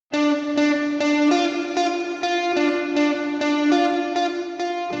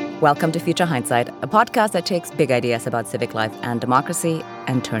Welcome to Future Hindsight, a podcast that takes big ideas about civic life and democracy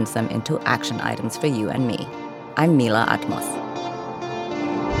and turns them into action items for you and me. I'm Mila Atmos.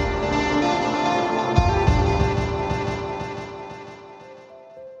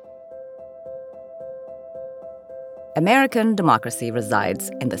 American democracy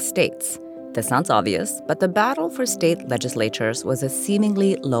resides in the states. This sounds obvious, but the battle for state legislatures was a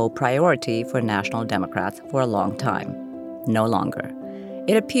seemingly low priority for national Democrats for a long time. No longer.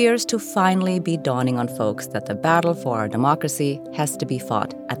 It appears to finally be dawning on folks that the battle for our democracy has to be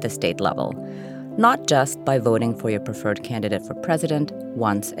fought at the state level, not just by voting for your preferred candidate for president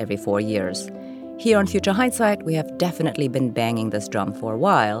once every 4 years. Here on Future Hindsight, we have definitely been banging this drum for a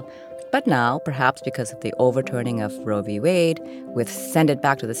while, but now, perhaps because of the overturning of Roe v. Wade, with send it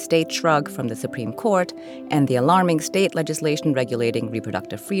back to the state shrug from the Supreme Court, and the alarming state legislation regulating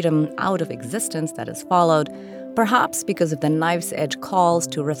reproductive freedom out of existence that has followed, perhaps because of the knife's-edge calls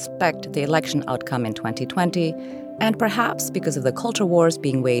to respect the election outcome in 2020, and perhaps because of the culture wars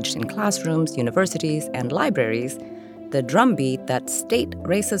being waged in classrooms, universities, and libraries, the drumbeat that state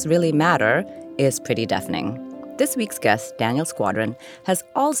races really matter is pretty deafening. This week's guest, Daniel Squadron, has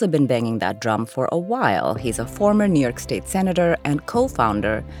also been banging that drum for a while. He's a former New York State senator and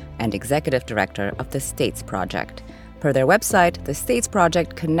co-founder and executive director of the States Project. Per their website, the States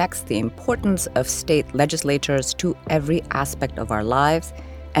Project connects the importance of state legislatures to every aspect of our lives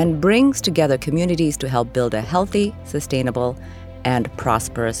and brings together communities to help build a healthy, sustainable, and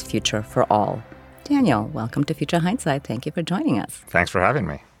prosperous future for all. Daniel, welcome to Future Hindsight. Thank you for joining us. Thanks for having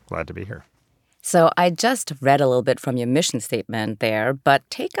me. Glad to be here. So I just read a little bit from your mission statement there, but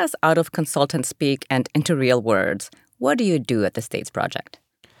take us out of consultant speak and into real words. What do you do at the States Project?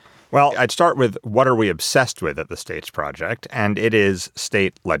 Well, I'd start with what are we obsessed with at the States Project, and it is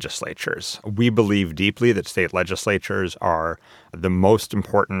state legislatures. We believe deeply that state legislatures are the most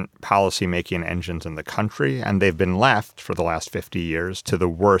important policymaking engines in the country, and they've been left for the last 50 years to the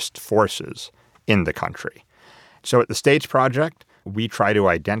worst forces in the country. So at the States Project, we try to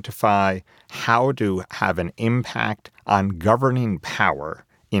identify how to have an impact on governing power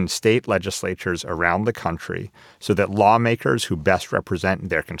in state legislatures around the country so that lawmakers who best represent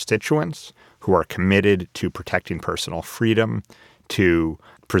their constituents, who are committed to protecting personal freedom, to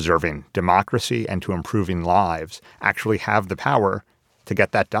preserving democracy, and to improving lives, actually have the power to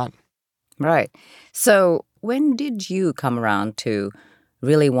get that done. Right. So when did you come around to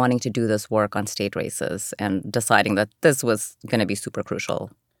really wanting to do this work on state races and deciding that this was going to be super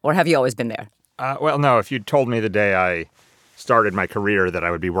crucial? Or have you always been there? Well, no. If you told me the day I started my career that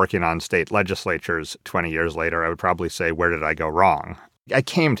I would be working on state legislatures 20 years later, I would probably say, where did I go wrong? I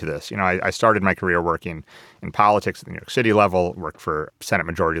came to this. I started my career working in politics at the New York City level, worked for Senate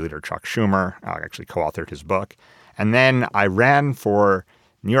Majority Leader Chuck Schumer. I actually co-authored his book. And then I ran for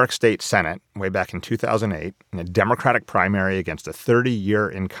New York State Senate way back in 2008 in a Democratic primary against a 30-year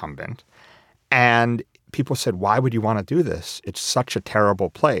incumbent. And people said, why would you want to do this? It's such a terrible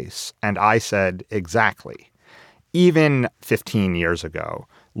place. And I said, exactly. Even 15 years ago,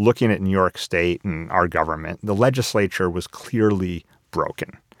 looking at New York State and our government, the legislature was clearly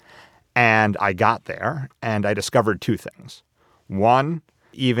broken. And I got there and I discovered two things. One,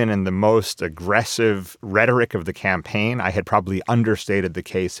 even in the most aggressive rhetoric of the campaign, I had probably understated the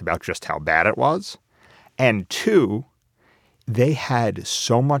case about just how bad it was. And two, they had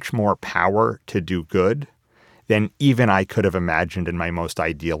so much more power to do good than even I could have imagined in my most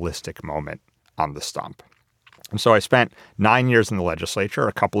idealistic moment on the stump. And so I spent 9 years in the legislature,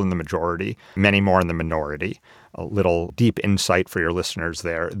 a couple in the majority, many more in the minority. A little deep insight for your listeners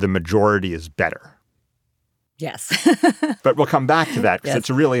there. The majority is better. Yes. But we'll come back to that because Yes. It's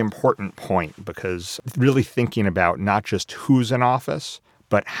a really important point, because really thinking about not just who's in office,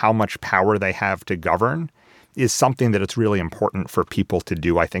 but how much power they have to govern is something that it's really important for people to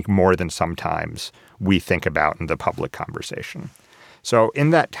do, I think, more than sometimes we think about in the public conversation. So in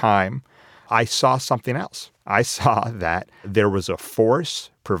that time, I saw something else. I saw that there was a force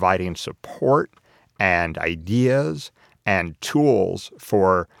providing support and ideas and tools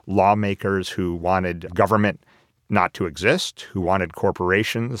for lawmakers who wanted government not to exist, who wanted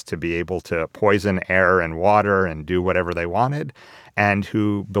corporations to be able to poison air and water and do whatever they wanted, and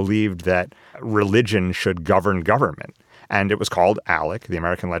who believed that religion should govern government. And it was called ALEC, the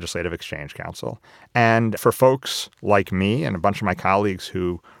American Legislative Exchange Council. And for folks like me and a bunch of my colleagues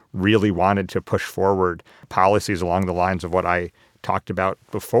who really wanted to push forward policies along the lines of what I talked about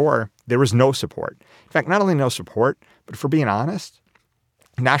before, there was no support. In fact, not only no support, but for being honest,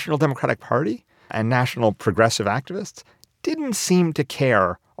 National Democratic Party and national progressive activists didn't seem to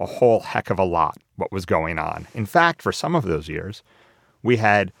care a whole heck of a lot what was going on. In fact, for some of those years, we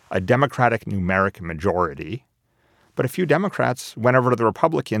had a Democratic numeric majority, but a few Democrats went over to the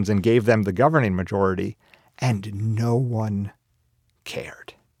Republicans and gave them the governing majority, and no one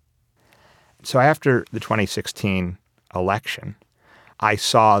cared. So after the 2016 election, I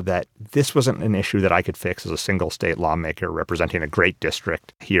saw that this wasn't an issue that I could fix as a single state lawmaker representing a great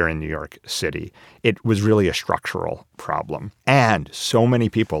district here in New York City. It was really a structural problem. And so many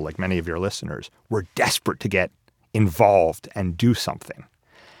people, like many of your listeners, were desperate to get involved and do something.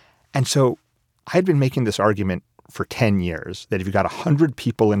 And so I had been making this argument for 10 years that if you got 100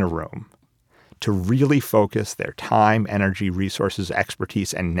 people in a room to really focus their time, energy, resources,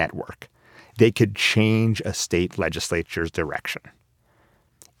 expertise, and network, they could change a state legislature's direction.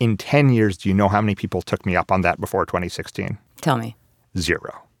 In 10 years, do you know how many people took me up on that before 2016? Tell me. 0.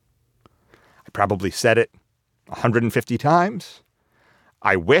 I probably said it 150 times.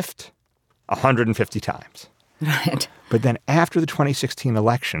 I whiffed 150 times. Right. But then after the 2016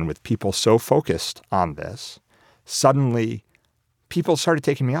 election, with people so focused on this, suddenly people started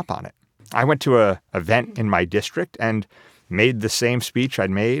taking me up on it. I went to an event in my district and made the same speech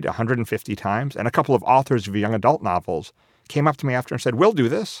I'd made 150 times. And a couple of authors of young adult novels came up to me after and said, "We'll do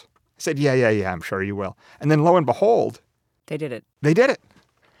this." I said, yeah, I'm sure you will. And then lo and behold, They did it. They did it.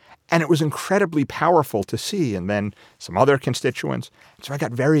 And it was incredibly powerful to see. And then some other constituents. So I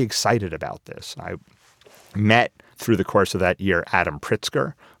got very excited about this. I met through the course of that year Adam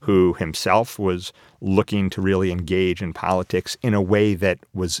Pritzker, who himself was looking to really engage in politics in a way that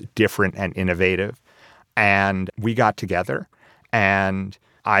was different and innovative. And we got together, and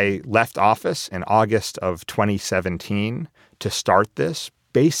I left office in August of 2017 to start this,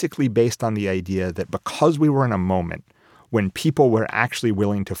 basically based on the idea that because we were in a moment when people were actually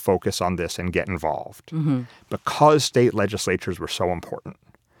willing to focus on this and get involved, because state legislatures were so important,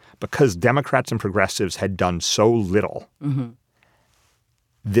 because Democrats and progressives had done so little,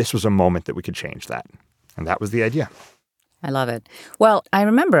 this was a moment that we could change that. And that was the idea. I love it. Well, I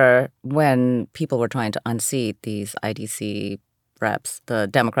remember when people were trying to unseat these IDC reps, the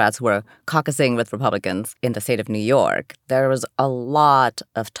Democrats were caucusing with Republicans in the state of New York. There was a lot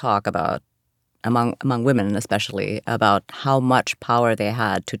of talk about, among women especially, about how much power they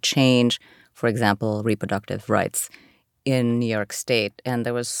had to change, for example, reproductive rights in New York State. And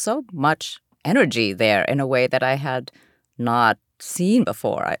there was so much energy there in a way that I had not seen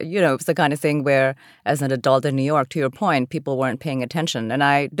before. It was the kind of thing where, as an adult in New York, to your point, people weren't paying attention. And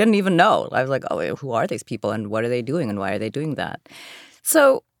I didn't even know. I was like, oh, who are these people and what are they doing and why are they doing that?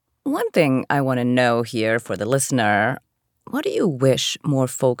 So one thing I want to know here for the listener, what do you wish more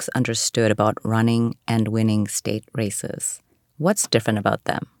folks understood about running and winning state races? What's different about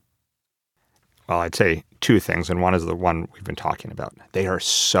them? Well, I'd say two things, and one is the one we've been talking about. They are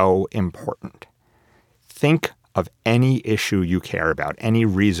so important. Think of any issue you care about, any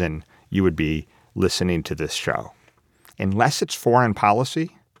reason you would be listening to this show. Unless it's foreign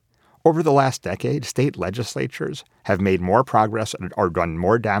policy, over the last decade, state legislatures have made more progress or done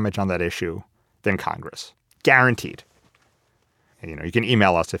more damage on that issue than Congress. Guaranteed. And, you can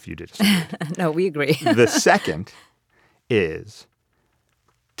email us if you disagree. No, we agree. The second is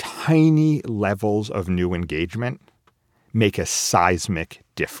tiny levels of new engagement make a seismic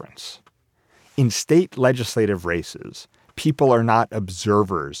difference. In state legislative races, people are not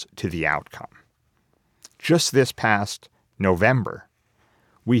observers to the outcome. Just this past November,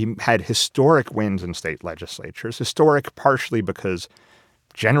 we had historic wins in state legislatures, historic partially because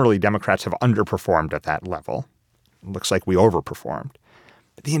generally Democrats have underperformed at that level. It looks like we overperformed.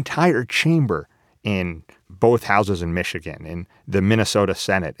 But the entire chamber in both houses in Michigan, in the Minnesota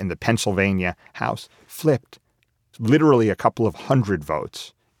Senate, in the Pennsylvania House, flipped literally a couple of hundred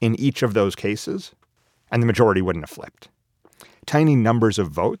votes in each of those cases, and the majority wouldn't have flipped. Tiny numbers of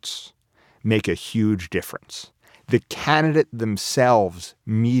votes make a huge difference. The candidate themselves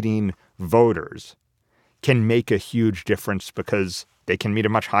meeting voters can make a huge difference because they can meet a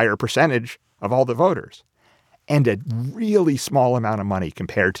much higher percentage of all the voters. And a really small amount of money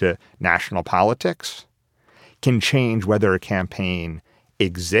compared to national politics can change whether a campaign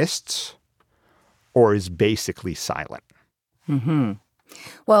exists or is basically silent.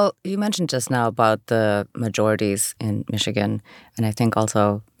 Well, you mentioned just now about the majorities in Michigan, and I think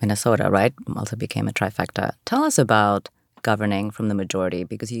also Minnesota, right, also became a trifecta. Tell us about governing from the majority,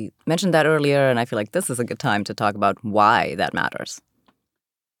 because you mentioned that earlier, and I feel like this is a good time to talk about why that matters.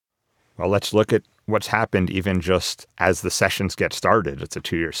 Well, let's look at what's happened even just as the sessions get started. It's a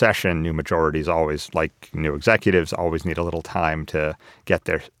 2-year session. New majorities always, like new executives, always need a little time to get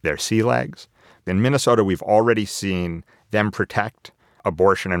their sea legs. In Minnesota, we've already seen them protect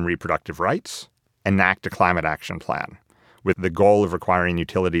abortion and reproductive rights, enact a climate action plan. with the goal of requiring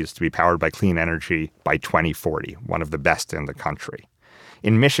utilities to be powered by clean energy by 2040, one of the best in the country.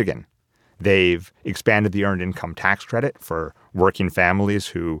 In Michigan, they've expanded the earned income tax credit for working families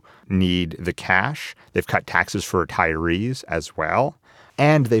who need the cash. They've cut taxes for retirees as well.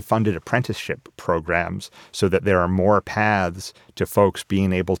 And they funded apprenticeship programs so that there are more paths to folks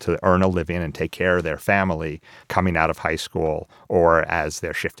being able to earn a living and take care of their family coming out of high school or as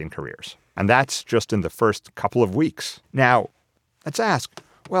they're shifting careers. And that's just in the first couple of weeks. Now, let's ask,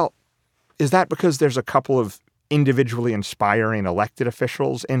 well, is that because there's a couple of individually inspiring elected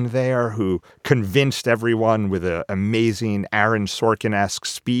officials in there who convinced everyone with an amazing Aaron Sorkin-esque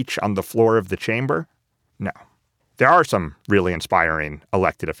speech on the floor of the chamber? No. There are some really inspiring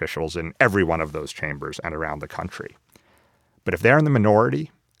elected officials in every one of those chambers and around the country. But if they're in the minority,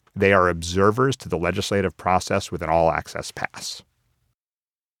 they are observers to the legislative process with an all-access pass.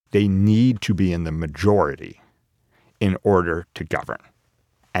 They need to be in the majority in order to govern.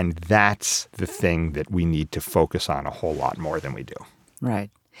 And that's the thing that we need to focus on a whole lot more than we do.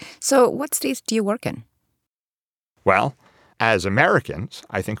 Right. So what states do you work in? Well, as Americans,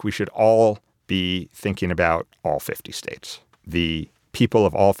 I think we should all be thinking about all 50 states. The people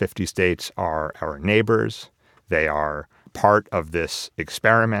of all 50 states are our neighbors. They are part of this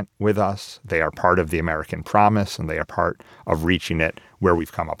experiment with us. They are part of the American promise, and they are part of reaching it where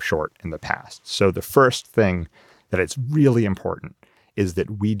we've come up short in the past. So the first thing that it's really important is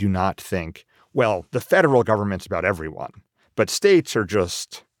that we do not think, well, the federal government's about everyone, but states are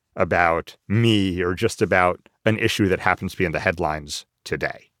just about me or just about an issue that happens to be in the headlines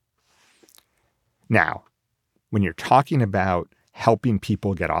today. Now, when you're talking about helping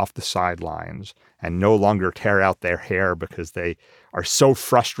people get off the sidelines and no longer tear out their hair because they are so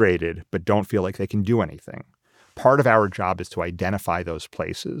frustrated but don't feel like they can do anything, part of our job is to identify those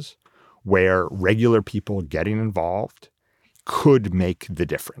places where regular people getting involved could make the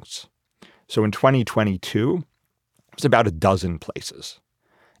difference. So in 2022, it was about a dozen places.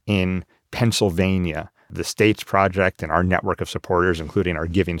 In Pennsylvania, the States Project and our network of supporters, including our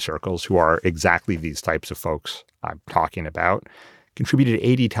giving circles, who are exactly these types of folks I'm talking about, contributed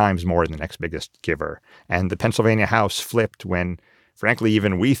 80 times more than the next biggest giver. And the Pennsylvania House flipped when, frankly,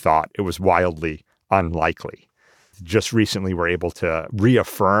 even we thought it was wildly unlikely. Just recently, we're able to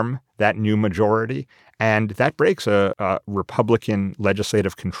reaffirm that new majority, and that breaks a Republican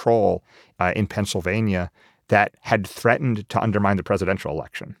legislative control in Pennsylvania that had threatened to undermine the presidential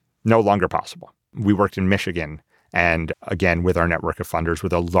election. No longer possible. We worked in Michigan, and again, with our network of funders, we're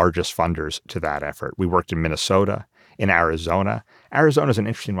the largest funders to that effort. We worked in Minnesota, in Arizona. Arizona is an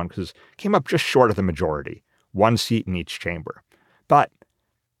interesting one because it came up just short of the majority, one seat in each chamber. But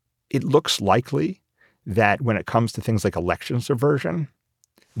it looks likely that when it comes to things like election subversion,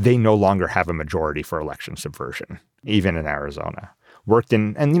 they no longer have a majority for election subversion, even in Arizona. Worked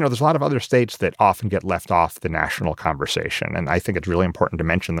in, and there's a lot of other states that often get left off the national conversation. And I think it's really important to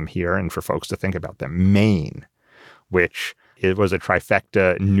mention them here and for folks to think about them. Maine, which it was a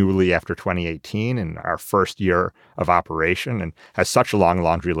trifecta newly after 2018 in our first year of operation and has such a long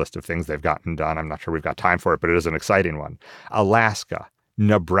laundry list of things they've gotten done. I'm not sure we've got time for it, but it is an exciting one. Alaska,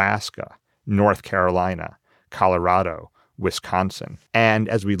 Nebraska, North Carolina, Colorado, Wisconsin. And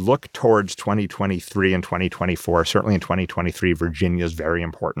as we look towards 2023 and 2024, certainly in 2023, Virginia is very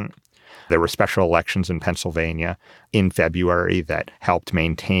important. There were special elections in Pennsylvania in February that helped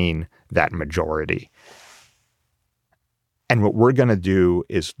maintain that majority. And what we're going to do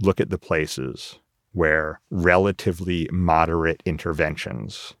is look at the places where relatively moderate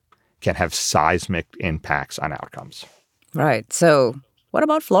interventions can have seismic impacts on outcomes. Right. So what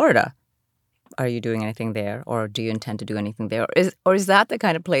about Florida? Are you doing anything there, or do you intend to do anything there? Or is that the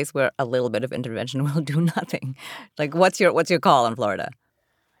kind of place where a little bit of intervention will do nothing? Like, what's your call on Florida?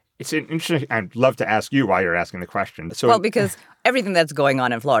 It's interesting. I'd love to ask you why you're asking the question. Well, because everything that's going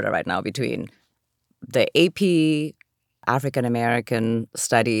on in Florida right now between the AP African American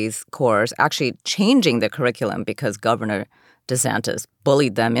Studies course actually changing the curriculum because Governor DeSantis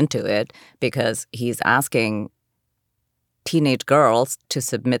bullied them into it because he's asking teenage girls to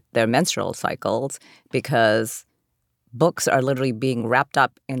submit their menstrual cycles because books are literally being wrapped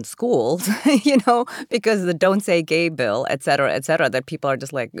up in schools, because the Don't Say Gay bill, et cetera, that people are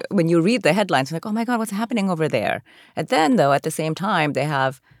just like, when you read the headlines, like, oh my God, what's happening over there? And then, though, at the same time, they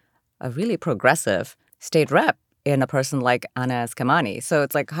have a really progressive state rep in a person like Anna Eskamani. So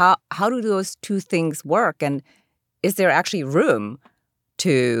it's like, how do those two things work? And is there actually room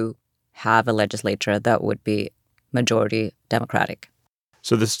to have a legislature that would be majority Democratic?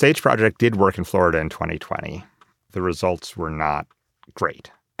 So the States Project did work in Florida in 2020. The results were not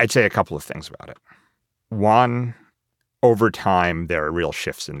great. I'd say a couple of things about it. One, over time, there are real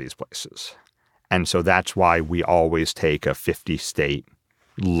shifts in these places. And so that's why we always take a 50-state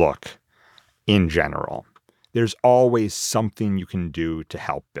look in general. There's always something you can do to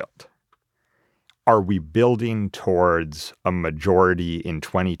help build. Are we building towards a majority in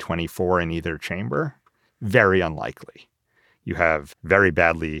 2024 in either chamber? Very unlikely. You have very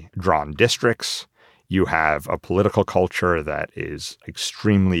badly drawn districts. You have a political culture that is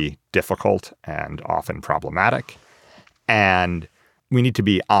extremely difficult and often problematic. And we need to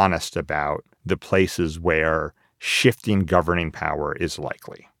be honest about the places where shifting governing power is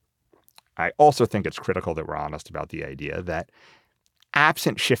likely. I also think it's critical that we're honest about the idea that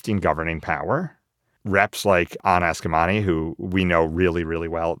absent shifting governing power, reps like Anna Eskamani, who we know really, really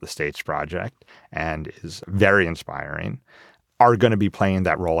well at the States Project and is very inspiring, are going to be playing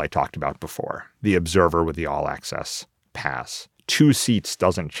that role I talked about before, the observer with the all-access pass. 2 seats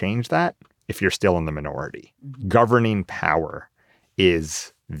doesn't change that if you're still in the minority. Mm-hmm. Governing power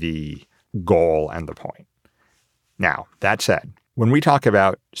is the goal and the point. Now, that said, when we talk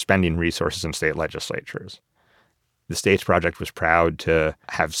about spending resources in state legislatures, the States Project was proud to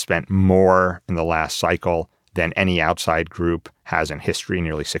have spent more in the last cycle than any outside group has in history,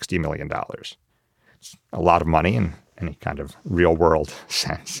 nearly $60 million. It's a lot of money in any kind of real-world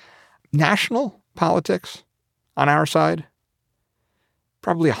sense. National politics on our side,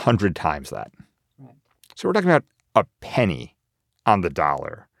 probably 100 times that. Right. So we're talking about a penny on the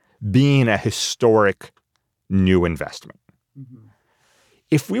dollar being a historic new investment. Mm-hmm.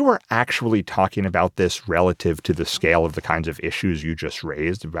 If we were actually talking about this relative to the scale of the kinds of issues you just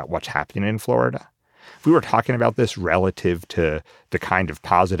raised about what's happening in Florida, if we were talking about this relative to the kind of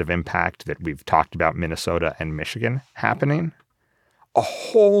positive impact that we've talked about Minnesota and Michigan happening, a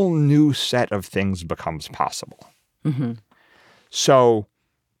whole new set of things becomes possible. Mm-hmm. So,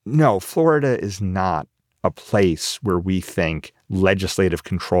 no, Florida is not a place where we think legislative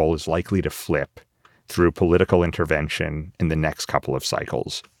control is likely to flip through political intervention in the next couple of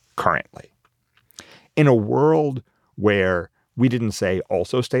cycles currently. In a world where we didn't say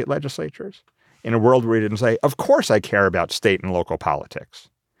also state legislatures, in a world where we didn't say, of course I care about state and local politics,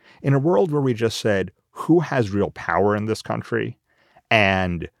 in a world where we just said, who has real power in this country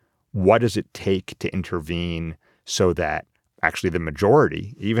and what does it take to intervene so that actually the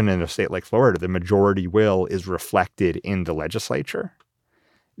majority, even in a state like Florida, the majority will is reflected in the legislature,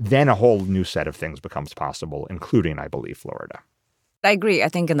 then a whole new set of things becomes possible, including, I believe, Florida. I agree. I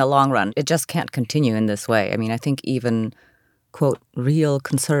think in the long run, it just can't continue in this way. I mean, I think even, quote, real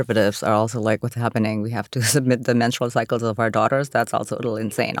conservatives are also like, what's happening? We have to submit the menstrual cycles of our daughters. That's also a little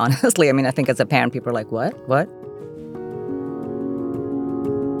insane, honestly. I mean, I think as a parent, people are like, what?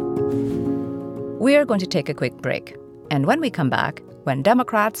 We are going to take a quick break. And when we come back, when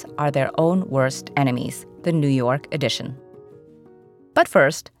Democrats are their own worst enemies, the New York edition. But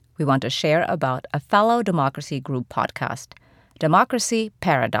first, we want to share about a fellow democracy group podcast, Democracy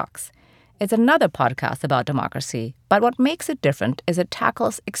Paradox. It's another podcast about democracy, but what makes it different is it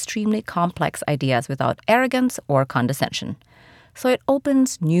tackles extremely complex ideas without arrogance or condescension. So it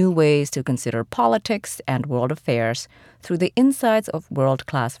opens new ways to consider politics and world affairs through the insights of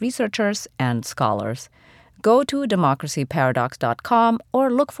world-class researchers and scholars. Go to democracyparadox.com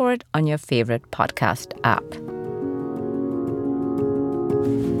or look for it on your favorite podcast app.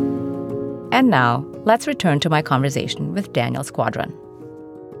 And now, let's return to my conversation with Daniel Squadron.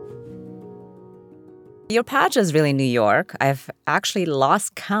 Your patch is really New York. I've actually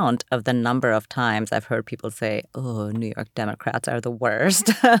lost count of the number of times I've heard people say, oh, New York Democrats are the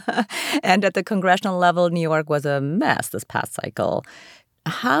worst. And at the congressional level, New York was a mess this past cycle.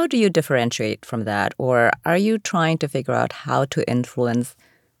 How do you differentiate from that? Or are you trying to figure out how to influence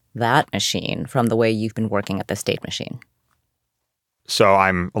that machine from the way you've been working at the state machine? So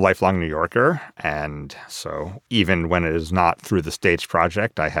I'm a lifelong New Yorker. And so even when it is not through the States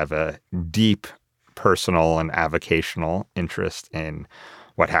Project, I have a deep personal and avocational interest in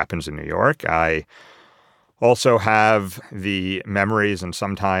what happens in New York. I also have the memories and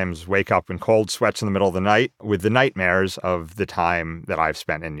sometimes wake up in cold sweats in the middle of the night with the nightmares of the time that I've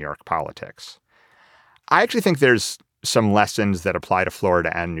spent in New York politics. I actually think there's some lessons that apply to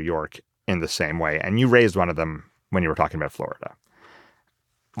Florida and New York in the same way. And you raised one of them when you were talking about Florida.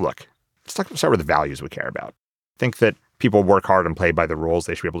 Look, let's start with the values we care about. I think that people work hard and play by the rules.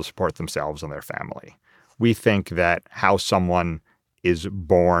 They should be able to support themselves and their family. We think that how someone is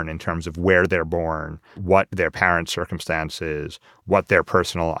born in terms of where they're born, what their parents' circumstance is, what their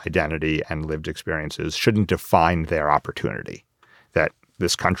personal identity and lived experiences shouldn't define their opportunity. That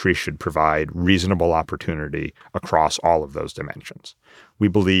this country should provide reasonable opportunity across all of those dimensions. We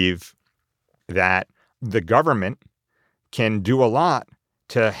believe that the government can do a lot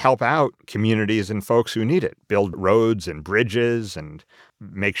to help out communities and folks who need it, build roads and bridges and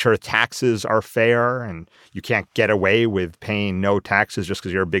make sure taxes are fair and you can't get away with paying no taxes just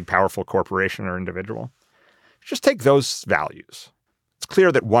because you're a big, powerful corporation or individual. Just take those values. It's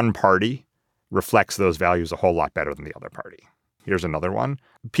clear that one party reflects those values a whole lot better than the other party. Here's another one.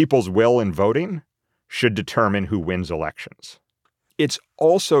 People's will in voting should determine who wins elections. It's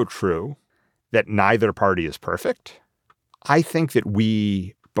also true that neither party is perfect. I think that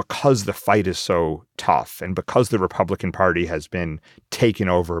because the fight is so tough and because the Republican Party has been taken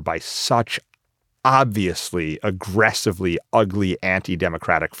over by such obviously, aggressively, ugly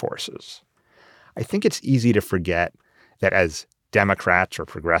anti-democratic forces, I think it's easy to forget that as Democrats or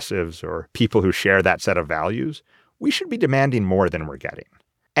progressives or people who share that set of values, we should be demanding more than we're getting.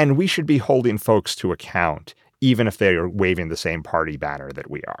 And we should be holding folks to account, even if they are waving the same party banner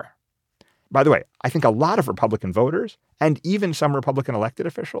that we are. By the way, I think a lot of Republican voters and even some Republican elected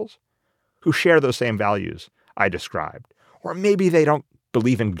officials who share those same values I described, or maybe they don't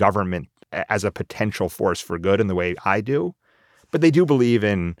believe in government as a potential force for good in the way I do, but they do believe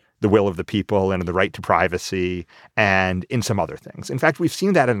in the will of the people and the right to privacy and in some other things. In fact, we've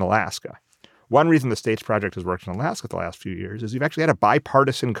seen that in Alaska. One reason the States Project has worked in Alaska the last few years is you've actually had a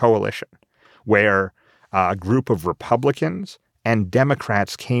bipartisan coalition where a group of Republicans and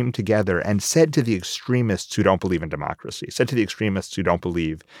Democrats came together and said to the extremists who don't believe in democracy, said to the extremists who don't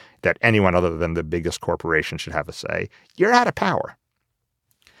believe that anyone other than the biggest corporation should have a say, you're out of power.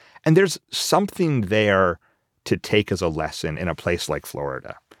 And there's something there to take as a lesson in a place like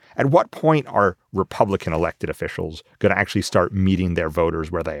Florida. At what point are Republican elected officials going to actually start meeting their voters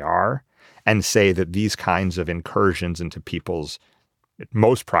where they are and say that these kinds of incursions into people's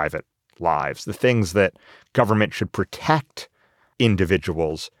most private lives, the things that government should protect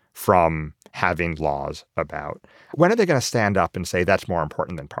individuals from having laws about, when are they going to stand up and say that's more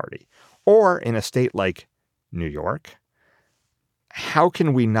important than party? Or in a state like New York, how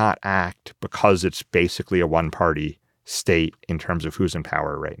can we not act because it's basically a one-party state in terms of who's in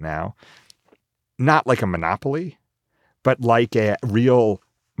power right now, not like a monopoly, but like a real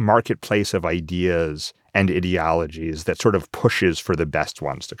marketplace of ideas and ideologies that sort of pushes for the best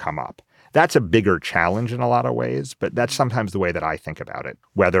ones to come up? That's a bigger challenge in a lot of ways, but that's sometimes the way that I think about it,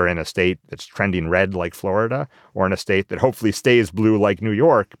 whether in a state that's trending red like Florida or in a state that hopefully stays blue like New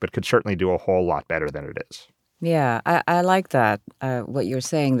York, but could certainly do a whole lot better than it is. Yeah, I like that, what you're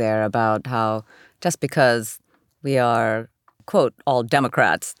saying there about how just because we are, quote, all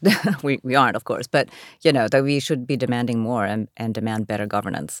Democrats, we aren't, of course, but, that we should be demanding more and demand better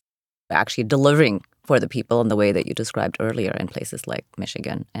governance, actually delivering for the people in the way that you described earlier in places like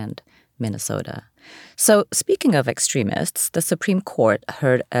Michigan and Minnesota. So speaking of extremists, the Supreme Court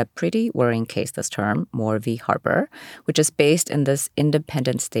heard a pretty worrying case this term, Moore v. Harper, which is based in this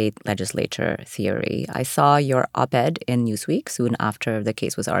independent state legislature theory. I saw your op-ed in Newsweek soon after the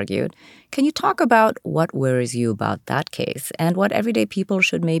case was argued. Can you talk about what worries you about that case and what everyday people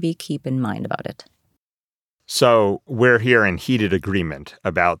should maybe keep in mind about it? So we're here in heated agreement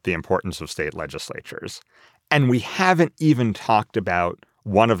about the importance of state legislatures. And we haven't even talked about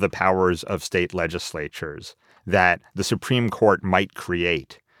one of the powers of state legislatures that the Supreme Court might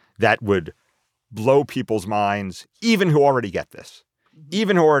create that would blow people's minds, even who already get this,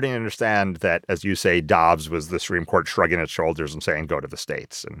 even who already understand that, as you say, Dobbs was the Supreme Court shrugging its shoulders and saying, go to the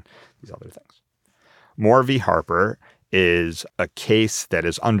states and these other things. Moore v. Harper is a case that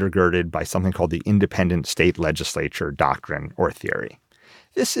is undergirded by something called the independent state legislature doctrine or theory.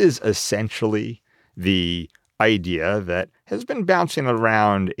 This is essentially the idea that has been bouncing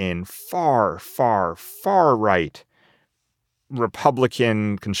around in far, far, far right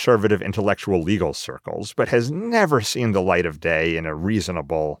Republican, conservative, intellectual legal circles, but has never seen the light of day in a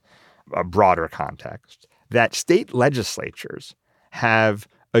reasonable, broader context, that state legislatures have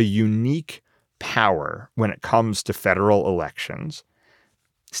a unique power when it comes to federal elections.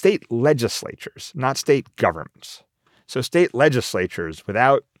 State legislatures, not state governments. So state legislatures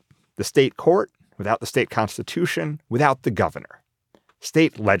without the state court, without the state constitution, without the governor.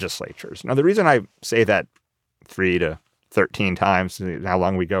 State legislatures. Now, the reason I say that 3 to 13 times, how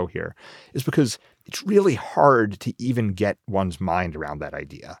long we go here, is because it's really hard to even get one's mind around that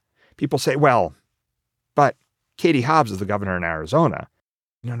idea. People say, well, but Katie Hobbs is the governor in Arizona.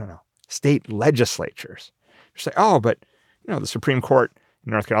 No. State legislatures. You say, oh, but the Supreme Court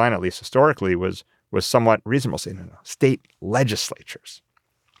in North Carolina, at least historically, was somewhat reasonable. Say, no. State legislatures.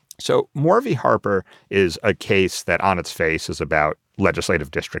 So Moore v. Harper is a case that on its face is about legislative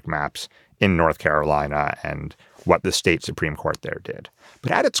district maps in North Carolina and what the state Supreme Court there did.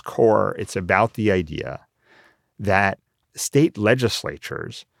 But at its core, it's about the idea that state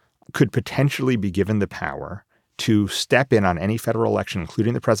legislatures could potentially be given the power to step in on any federal election,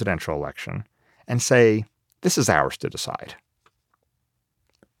 including the presidential election, and say, this is ours to decide.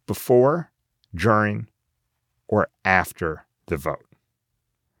 Before, during, or after the vote.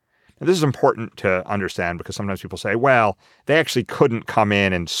 Now, this is important to understand because sometimes people say, well, they actually couldn't come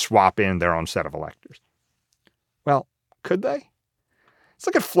in and swap in their own set of electors. Well, could they? Let's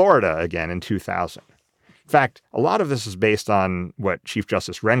look at Florida again in 2000. In fact, a lot of this is based on what Chief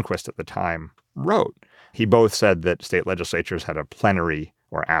Justice Rehnquist at the time wrote. He both said that state legislatures had a plenary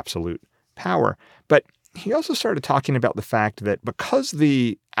or absolute power, but he also started talking about the fact that because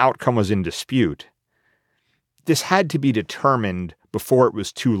the outcome was in dispute, this had to be determined before it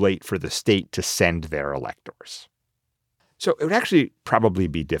was too late for the state to send their electors. So it would actually probably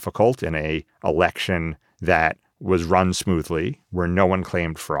be difficult in an election that was run smoothly, where no one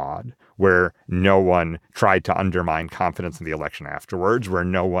claimed fraud, where no one tried to undermine confidence in the election afterwards, where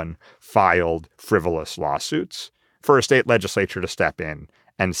no one filed frivolous lawsuits, for a state legislature to step in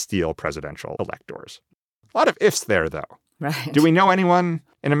and steal presidential electors. A lot of ifs there, though. Right. Do we know anyone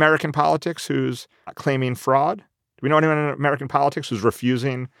in American politics who's claiming fraud? Do we know anyone in American politics who's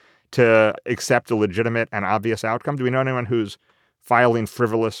refusing to accept a legitimate and obvious outcome? Do we know anyone who's filing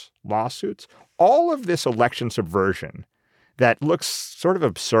frivolous lawsuits? All of this election subversion that looks sort of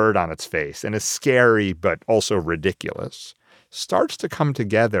absurd on its face and is scary but also ridiculous starts to come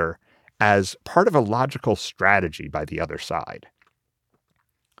together as part of a logical strategy by the other side.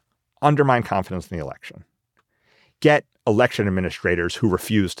 Undermine confidence in the election. Get election administrators who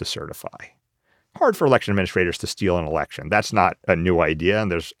refuse to certify. Hard for election administrators to steal an election. That's not a new idea,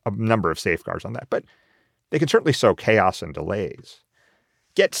 and there's a number of safeguards on that. But they can certainly sow chaos and delays.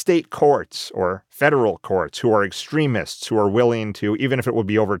 Get state courts or federal courts who are extremists, who are willing to, even if it would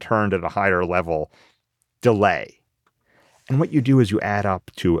be overturned at a higher level, delay. And what you do is you add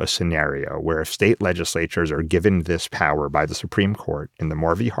up to a scenario where if state legislatures are given this power by the Supreme Court in the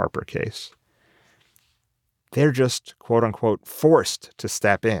Moore v. Harper case, they're just, quote unquote, forced to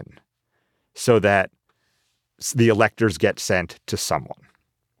step in so that the electors get sent to someone.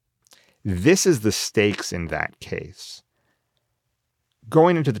 This is the stakes in that case.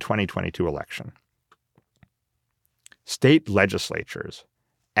 Going into the 2022 election, state legislatures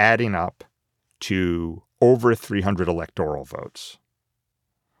adding up to over 300 electoral votes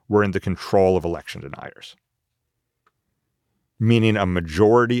were in the control of election deniers, meaning a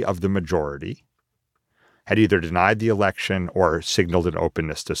majority of the majority had either denied the election or signaled an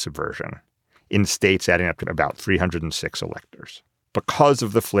openness to subversion in states adding up to about 306 electors. Because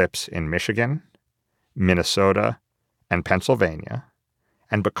of the flips in Michigan, Minnesota, and Pennsylvania,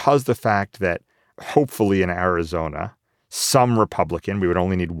 and because the fact that hopefully in Arizona, some Republican, we would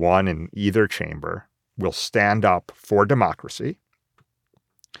only need one in either chamber, will stand up for democracy,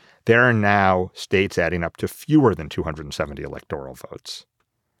 there are now states adding up to fewer than 270 electoral votes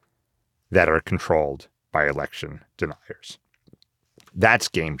that are controlled by election deniers. That's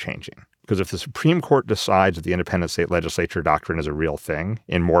game-changing. Because if the Supreme Court decides that the independent state legislature doctrine is a real thing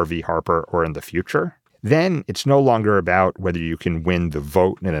in Moore v. Harper or in the future, then it's no longer about whether you can win the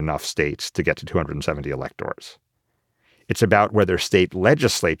vote in enough states to get to 270 electors. It's about whether state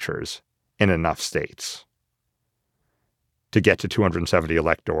legislatures in enough states to get to 270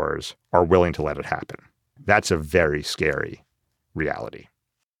 electors are willing to let it happen. That's a very scary reality.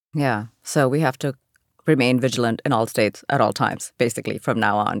 Yeah. So we have to remain vigilant in all states at all times, basically, from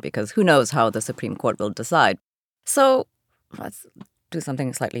now on, because who knows how the Supreme Court will decide. So let's do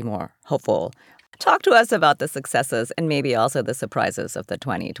something slightly more hopeful. Talk to us about the successes and maybe also the surprises of the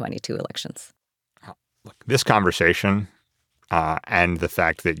 2022 elections. Look, this conversation and the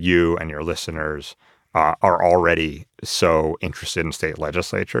fact that you and your listeners are already so interested in state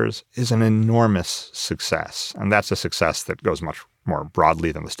legislatures is an enormous success. And that's a success that goes much more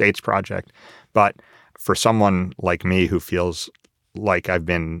broadly than the States Project. But for someone like me who feels like I've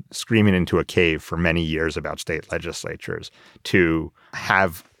been screaming into a cave for many years about state legislatures, to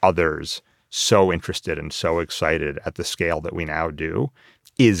have others so interested and so excited at the scale that we now do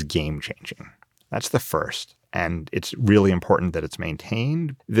is game-changing. That's the first. And it's really important that it's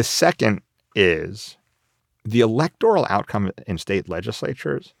maintained. The second is the electoral outcome in state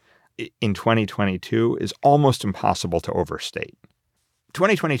legislatures in 2022 is almost impossible to overstate.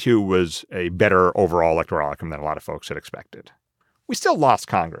 2022 was a better overall electoral outcome than a lot of folks had expected. We still lost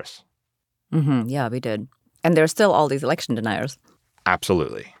Congress. Yeah, we did. And there's still all these election deniers.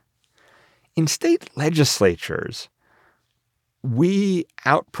 Absolutely. In state legislatures, we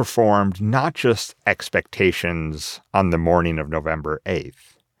outperformed not just expectations on the morning of November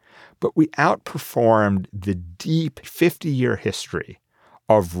 8th, but we outperformed the deep 50-year history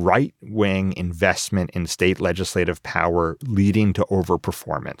of right-wing investment in state legislative power leading to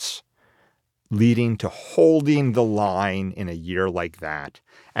overperformance, leading to holding the line in a year like that,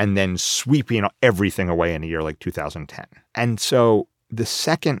 and then sweeping everything away in a year like 2010. And so the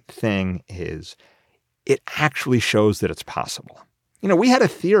second thing is it actually shows that it's possible. We had a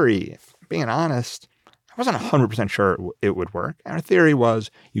theory, if I'm being honest, I wasn't 100% sure it would work. And our theory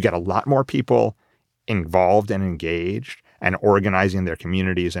was you get a lot more people involved and engaged and organizing their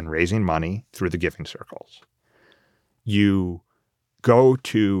communities and raising money through the giving circles. You go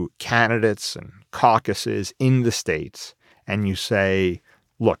to candidates and caucuses in the states and you say,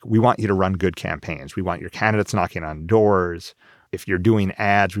 look, we want you to run good campaigns. We want your candidates knocking on doors. If you're doing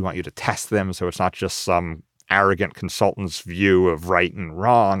ads, we want you to test them so it's not just some arrogant consultant's view of right and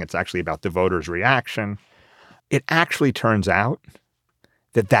wrong. It's actually about the voters' reaction. It actually turns out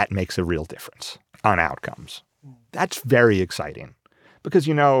that that makes a real difference on outcomes. That's very exciting because,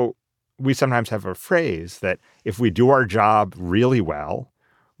 we sometimes have a phrase that if we do our job really well,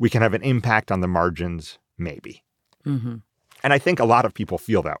 we can have an impact on the margins, maybe. Mm-hmm. And I think a lot of people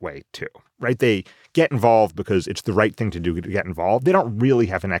feel that way too, right? They get involved because it's the right thing to do to get involved. They don't really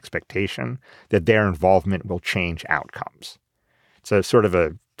have an expectation that their involvement will change outcomes. It's a sort of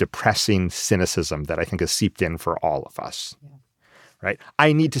a depressing cynicism that I think has seeped in for all of us, right?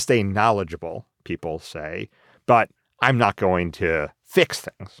 I need to stay knowledgeable, people say, but I'm not going to fix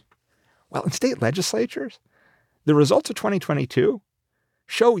things. Well, in state legislatures, the results of 2022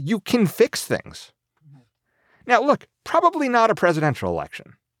 show you can fix things. Now, look, probably not a presidential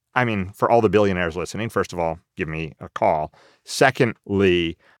election. I mean, for all the billionaires listening, first of all, give me a call.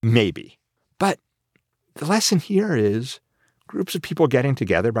 Secondly, maybe. But the lesson here is groups of people getting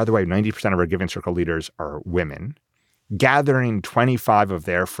together. By the way, 90% of our Giving Circle leaders are women, gathering 25 of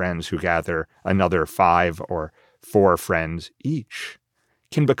their friends who gather another 5 or 4 friends each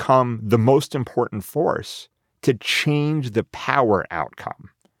can become the most important force to change the power outcome.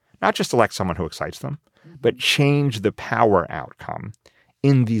 Not just elect someone who excites them, but change the power outcome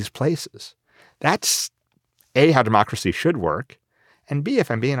in these places. That's A, how democracy should work, and B, if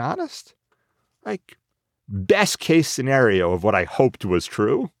I'm being honest, best case scenario of what I hoped was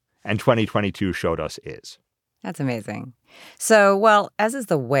true and 2022 showed us is. That's amazing. So, well, as is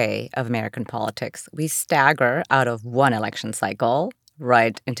the way of American politics, we stagger out of one election cycle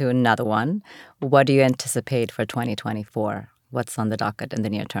right into another one. What do you anticipate for 2024? What's on the docket in the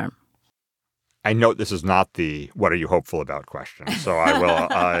near term? I note this is not the "what are you hopeful about" question, so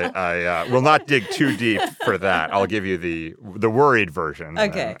I will not dig too deep for that. I'll give you the worried version.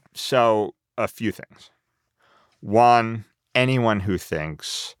 Okay. So a few things. One, anyone who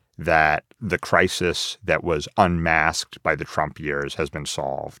thinks that the crisis that was unmasked by the Trump years has been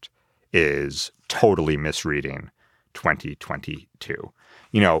solved is totally misreading 2022.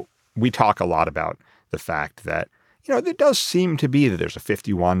 We talk a lot about the fact that there does seem to be that there's a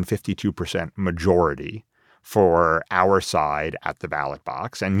 51, 52% majority for our side at the ballot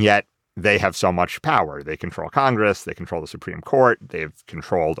box. And yet they have so much power. They control Congress. They control the Supreme Court. They've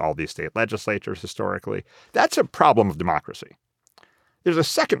controlled all these state legislatures historically. That's a problem of democracy. There's a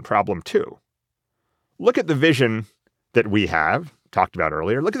second problem, too. Look at the vision that we have, talked about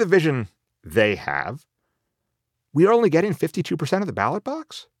earlier. Look at the vision they have. We are only getting 52% of the ballot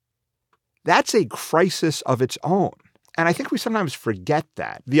box. That's a crisis of its own. And I think we sometimes forget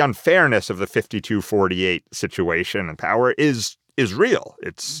that. The unfairness of the 52-48 situation and power is real.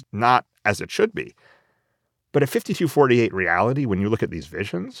 It's not as it should be. But a 52-48 reality, when you look at these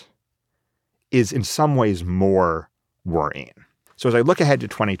visions, is in some ways more worrying. So as I look ahead to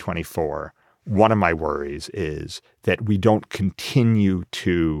 2024, one of my worries is that we don't continue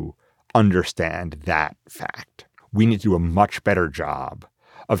to understand that fact. We need to do a much better job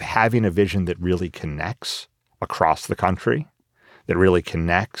of having a vision that really connects across the country, that really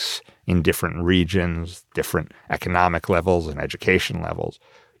connects in different regions, different economic levels and education levels.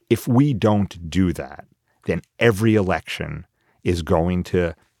 If we don't do that, then every election is going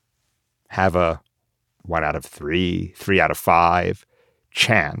to have a 1 out of 3, 3 out of 5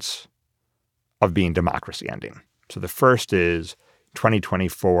 chance of being democracy ending. So the first is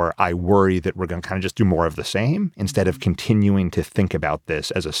 2024, I worry that we're going to kind of just do more of the same instead of continuing to think about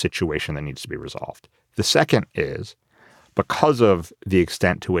this as a situation that needs to be resolved. The second is because of the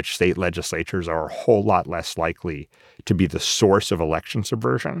extent to which state legislatures are a whole lot less likely to be the source of election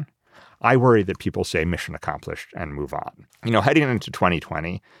subversion, I worry that people say mission accomplished and move on. Heading into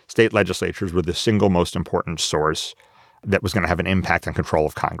 2020, state legislatures were the single most important source that was going to have an impact on control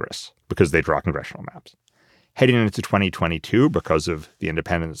of Congress because they draw congressional maps. Heading into 2022, because of the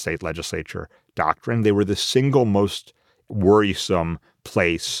independent state legislature doctrine, they were the single most worrisome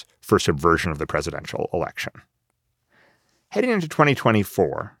place for subversion of the presidential election. Heading into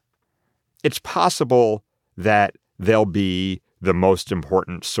 2024, it's possible that they'll be the most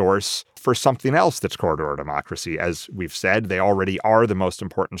important source for something else that's core to our democracy. As we've said, they already are the most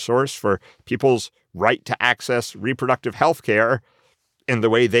important source for people's right to access reproductive health care in the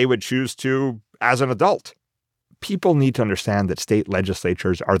way they would choose to as an adult. People need to understand that state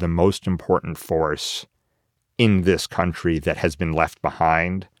legislatures are the most important force in this country that has been left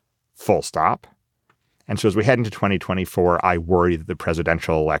behind, full stop. And so as we head into 2024, I worry that the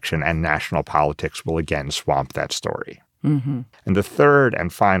presidential election and national politics will again swamp that story. Mm-hmm. And the third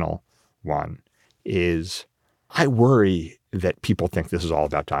and final one is I worry that people think this is all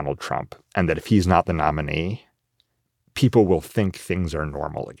about Donald Trump and that if he's not the nominee, people will think things are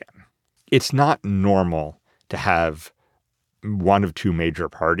normal again. It's not normal to have one of two major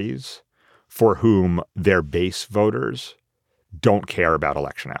parties for whom their base voters don't care about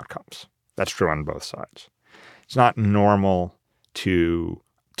election outcomes. That's true on both sides. It's not normal to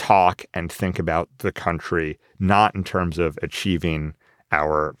talk and think about the country not in terms of achieving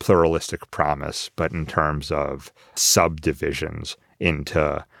our pluralistic promise, but in terms of subdivisions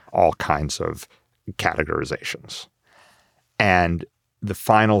into all kinds of categorizations. And the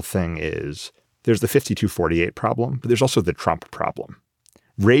final thing is there's the 52-48 problem, but there's also the Trump problem.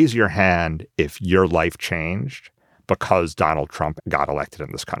 Raise your hand if your life changed because Donald Trump got elected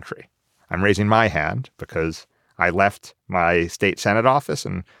in this country. I'm raising my hand because I left my state Senate office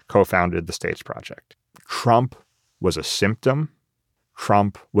and co-founded the States Project. Trump was a symptom.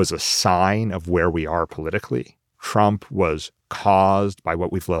 Trump was a sign of where we are politically. Trump was caused by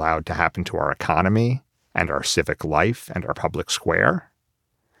what we've allowed to happen to our economy and our civic life and our public square.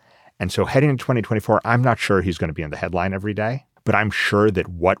 And so heading into 2024, I'm not sure he's going to be in the headline every day, but I'm sure that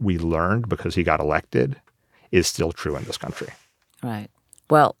what we learned because he got elected is still true in this country. Right.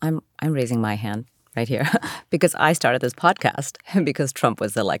 Well, I'm raising my hand right here because I started this podcast because Trump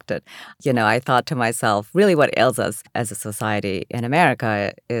was elected. You know, I thought to myself, really what ails us as a society in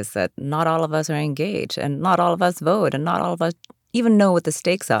America is that not all of us are engaged and not all of us vote and not all of us even know what the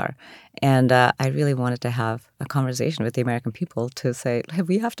stakes are. And I really wanted to have a conversation with the American people to say, hey,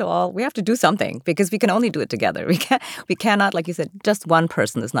 we have to do something because we can only do it together. We cannot, like you said, just one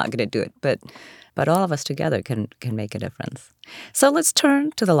person is not going to do it, but all of us together can make a difference. So let's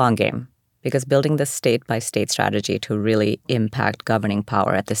turn to the long game, because building the state-by-state strategy to really impact governing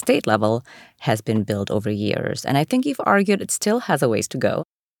power at the state level has been built over years. And I think you've argued it still has a ways to go.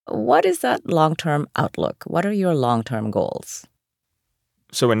 What is that long-term outlook? What are your long-term goals?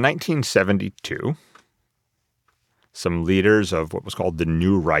 So in 1972, some leaders of what was called the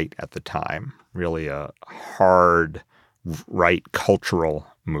New Right at the time, really a hard right cultural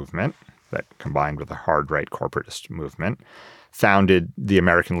movement that combined with a hard right corporatist movement, founded the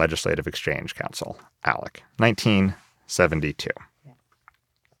American Legislative Exchange Council, ALEC, 1972.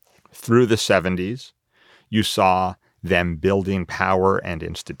 Through the 70s, you saw them building power and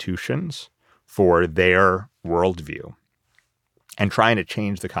institutions for their worldview and trying to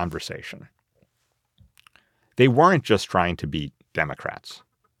change the conversation. They weren't just trying to beat Democrats.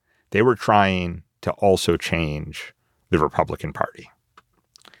 They were trying to also change the Republican Party.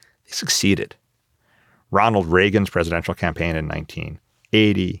 They succeeded. Ronald Reagan's presidential campaign in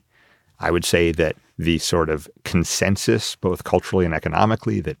 1980, I would say that the sort of consensus, both culturally and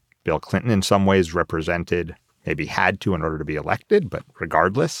economically, that Bill Clinton in some ways represented, maybe had to in order to be elected, but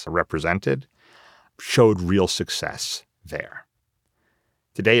regardless, represented, showed real success there.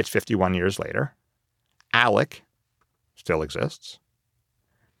 Today, it's 51 years later. ALEC still exists.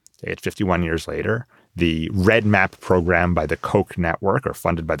 Today, it's 51 years later. The Red Map program by the Koch network, or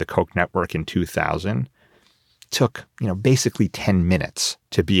funded by the Koch network in 2000, took, basically 10 minutes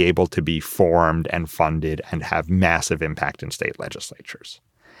to be able to be formed and funded and have massive impact in state legislatures.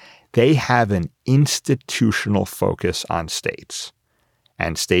 They have an institutional focus on states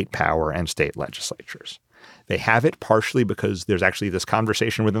and state power and state legislatures. They have it partially because there's actually this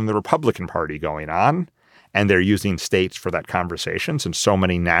conversation within the Republican Party going on, and they're using states for that conversation since so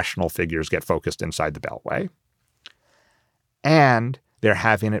many national figures get focused inside the Beltway. And they're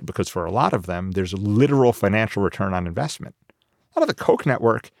having it because for a lot of them, there's a literal financial return on investment. A lot of the Koch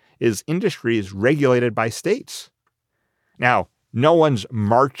network is industries regulated by states. Now, no one's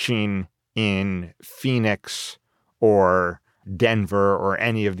marching in Phoenix or Denver or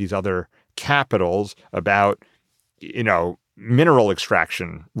any of these other capitals about, mineral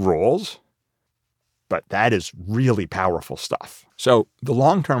extraction rules. But that is really powerful stuff. So the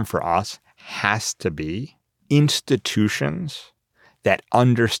long term for us has to be institutions that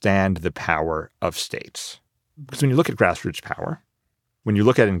understand the power of states. Because when you look at grassroots power, when you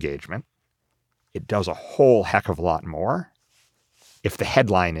look at engagement, it does a whole heck of a lot more if the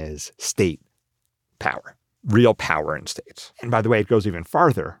headline is state power, real power in states. And by the way, it goes even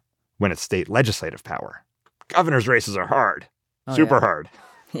farther when it's state legislative power. Governor's races are hard, super hard.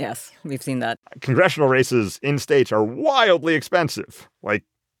 Yes, we've seen that. Congressional races in states are wildly expensive, like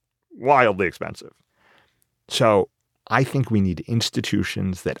wildly expensive. So I think we need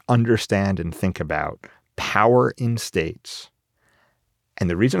institutions that understand and think about power in states. And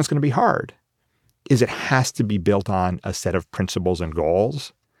the reason it's going to be hard is it has to be built on a set of principles and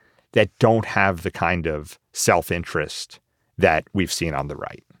goals that don't have the kind of self-interest that we've seen on the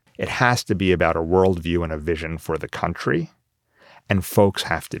right. It has to be about a worldview and a vision for the country, and folks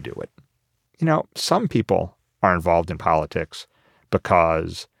have to do it. You know, some people are involved in politics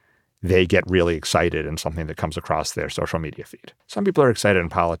because they get really excited in something that comes across their social media feed. Some people are excited in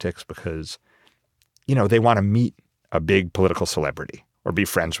politics because, you know, they want to meet a big political celebrity or be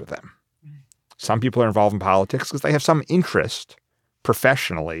friends with them. Some people are involved in politics because they have some interest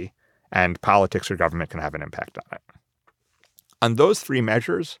professionally, and politics or government can have an impact on it. On those three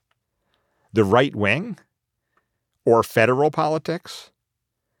measures, the right wing or federal politics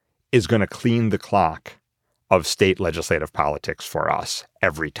is going to clean the clock of state legislative politics for us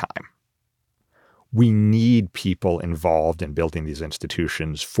every time. We need people involved in building these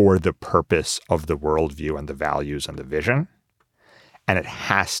institutions for the purpose of the worldview and the values and the vision. And it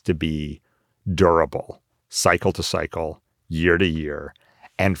has to be durable, cycle to cycle, year to year,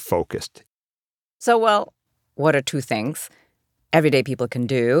 and focused. So, well, what are two things everyday people can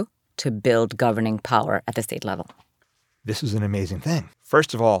do to build governing power at the state level? This is an amazing thing.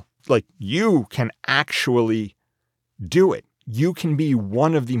 First of all, like, you can actually do it. You can be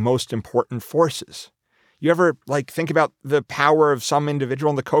one of the most important forces. You ever, think about the power of some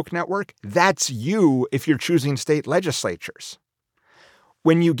individual in the Koch network? That's you if you're choosing state legislatures.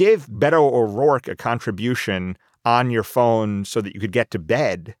 When you gave Beto O'Rourke a contribution on your phone so that you could get to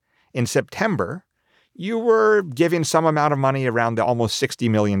bed in September, you were giving some amount of money around the almost $60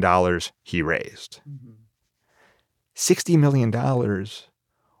 million he raised. Mm-hmm. $60 million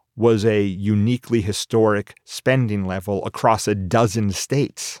was a uniquely historic spending level across a dozen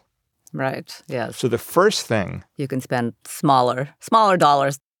states. Right, yes. So the first thing... You can spend smaller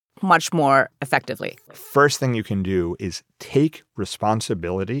dollars much more effectively. First thing you can do is take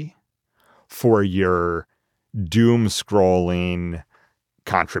responsibility for your doom-scrolling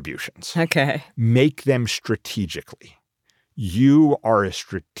contributions. Okay. Make them strategically. You are a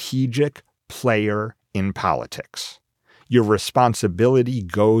strategic player in politics. Your responsibility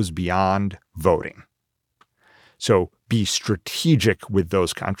goes beyond voting. So be strategic with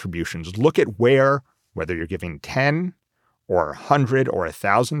those contributions. Look at whether you're giving $10 or $100 or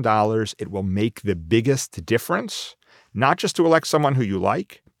 $1,000, it will make the biggest difference, not just to elect someone who you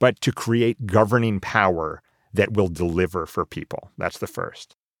like, but to create governing power that will deliver for people. That's the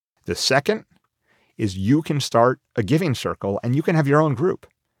first. The second is you can start a giving circle and you can have your own group.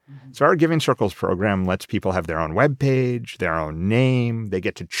 Mm-hmm. So our Giving Circles program lets people have their own webpage, their own name. They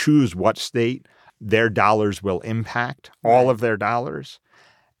get to choose what state their dollars will impact, all of their dollars.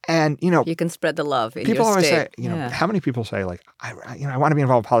 And, you can spread the love in your state. People always say, how many people say, I want to be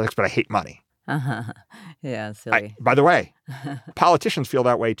involved in politics, but I hate money. Uh-huh. Yeah, silly. By the way, politicians feel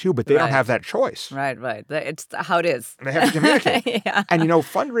that way too, but they don't have that choice. Right. It's how it is. They have to communicate. Yeah. And,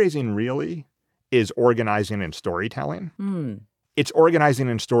 fundraising really is organizing and storytelling. It's organizing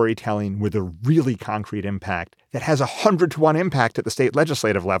and storytelling with a really concrete impact that has 100-to-1 impact at the state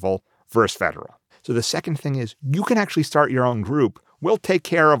legislative level versus federal. So the second thing is you can actually start your own group. We'll take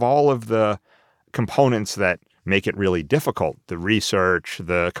care of all of the components that make it really difficult, the research,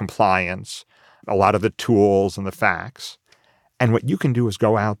 the compliance, a lot of the tools and the facts. And what you can do is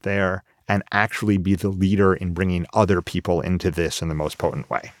go out there and actually be the leader in bringing other people into this in the most potent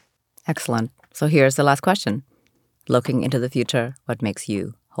way. Excellent. So here's the last question. Looking into the future, what makes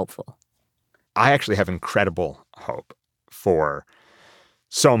you hopeful? I actually have incredible hope for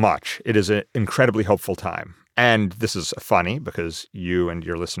so much. It is an incredibly hopeful time. And this is funny because you and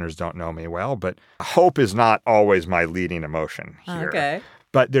your listeners don't know me well, but hope is not always my leading emotion here. Okay.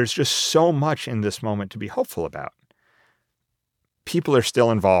 But there's just so much in this moment to be hopeful about. People are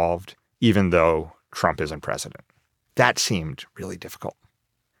still involved, even though Trump isn't president. That seemed really difficult.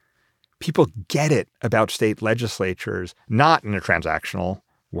 People get it about state legislatures, not in a transactional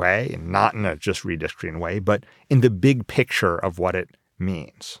way and not in a just redistricting way, but in the big picture of what it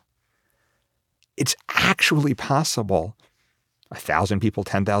means. It's actually possible 1,000 people,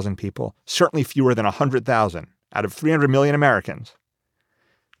 10,000 people, certainly fewer than 100,000 out of 300 million Americans,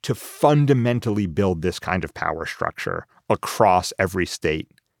 to fundamentally build this kind of power structure across every state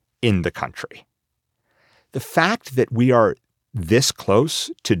in the country. The fact that we are this close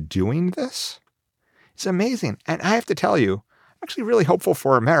to doing this is amazing. And I have to tell you, I'm actually really hopeful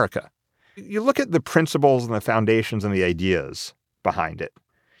for America. You look at the principles and the foundations and the ideas behind it.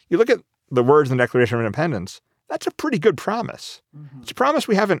 You look at the words in the Declaration of Independence, that's a pretty good promise. Mm-hmm. It's a promise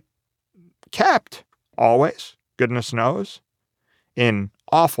we haven't kept always, goodness knows, in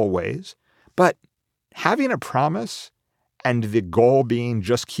awful ways. But having a promise and the goal being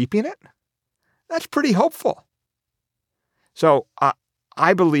just keeping it, that's pretty hopeful. So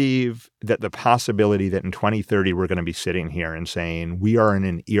I believe that the possibility that in 2030 we're going to be sitting here and saying we are in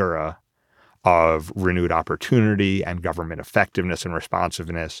an era of renewed opportunity and government effectiveness and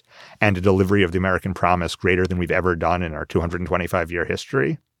responsiveness and a delivery of the American promise greater than we've ever done in our 225-year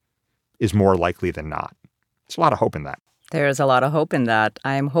history is more likely than not. There's a lot of hope in that. There's a lot of hope in that.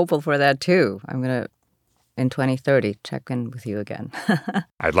 I'm hopeful for that too. I'm going to, in 2030, check in with you again.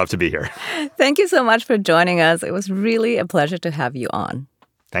 I'd love to be here. Thank you so much for joining us. It was really a pleasure to have you on.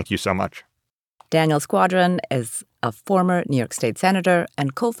 Thank you so much. Daniel Squadron is a former New York State Senator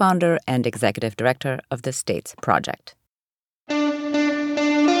and co-founder and executive director of the States Project.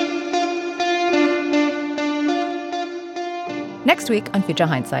 Next week on Future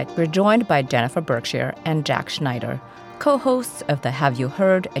Hindsight, we're joined by Jennifer Berkshire and Jack Schneider, co-hosts of the Have You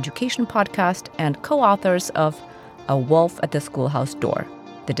Heard Education podcast and co-authors of A Wolf at the Schoolhouse Door,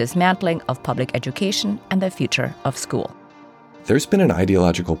 The Dismantling of Public Education and the Future of School. There's been an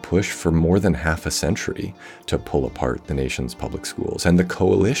ideological push for more than half a century to pull apart the nation's public schools. And the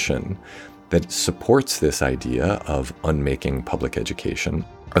coalition that supports this idea of unmaking public education,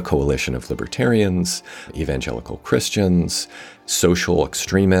 a coalition of libertarians, evangelical Christians, social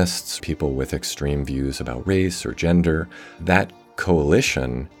extremists, people with extreme views about race or gender, that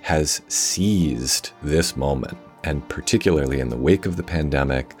coalition has seized this moment. And particularly in the wake of the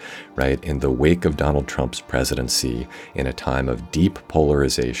pandemic, right, in the wake of Donald Trump's presidency, in a time of deep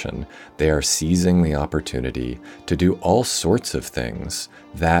polarization, they are seizing the opportunity to do all sorts of things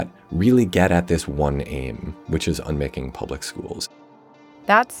that really get at this one aim, which is unmaking public schools.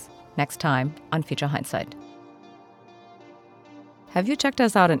 That's next time on Future Hindsight. Have you checked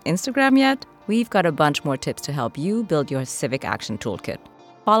us out on Instagram yet? We've got a bunch more tips to help you build your civic action toolkit.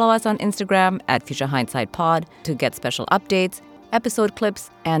 Follow us on Instagram at Future Hindsight Pod to get special updates, episode clips,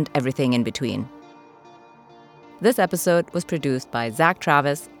 and everything in between. This episode was produced by Zach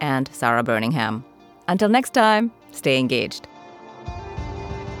Travis and Sarah Birmingham. Until next time, stay engaged.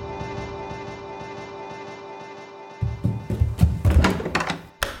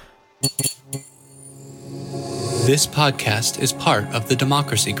 This podcast is part of the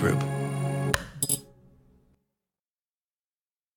Democracy Group.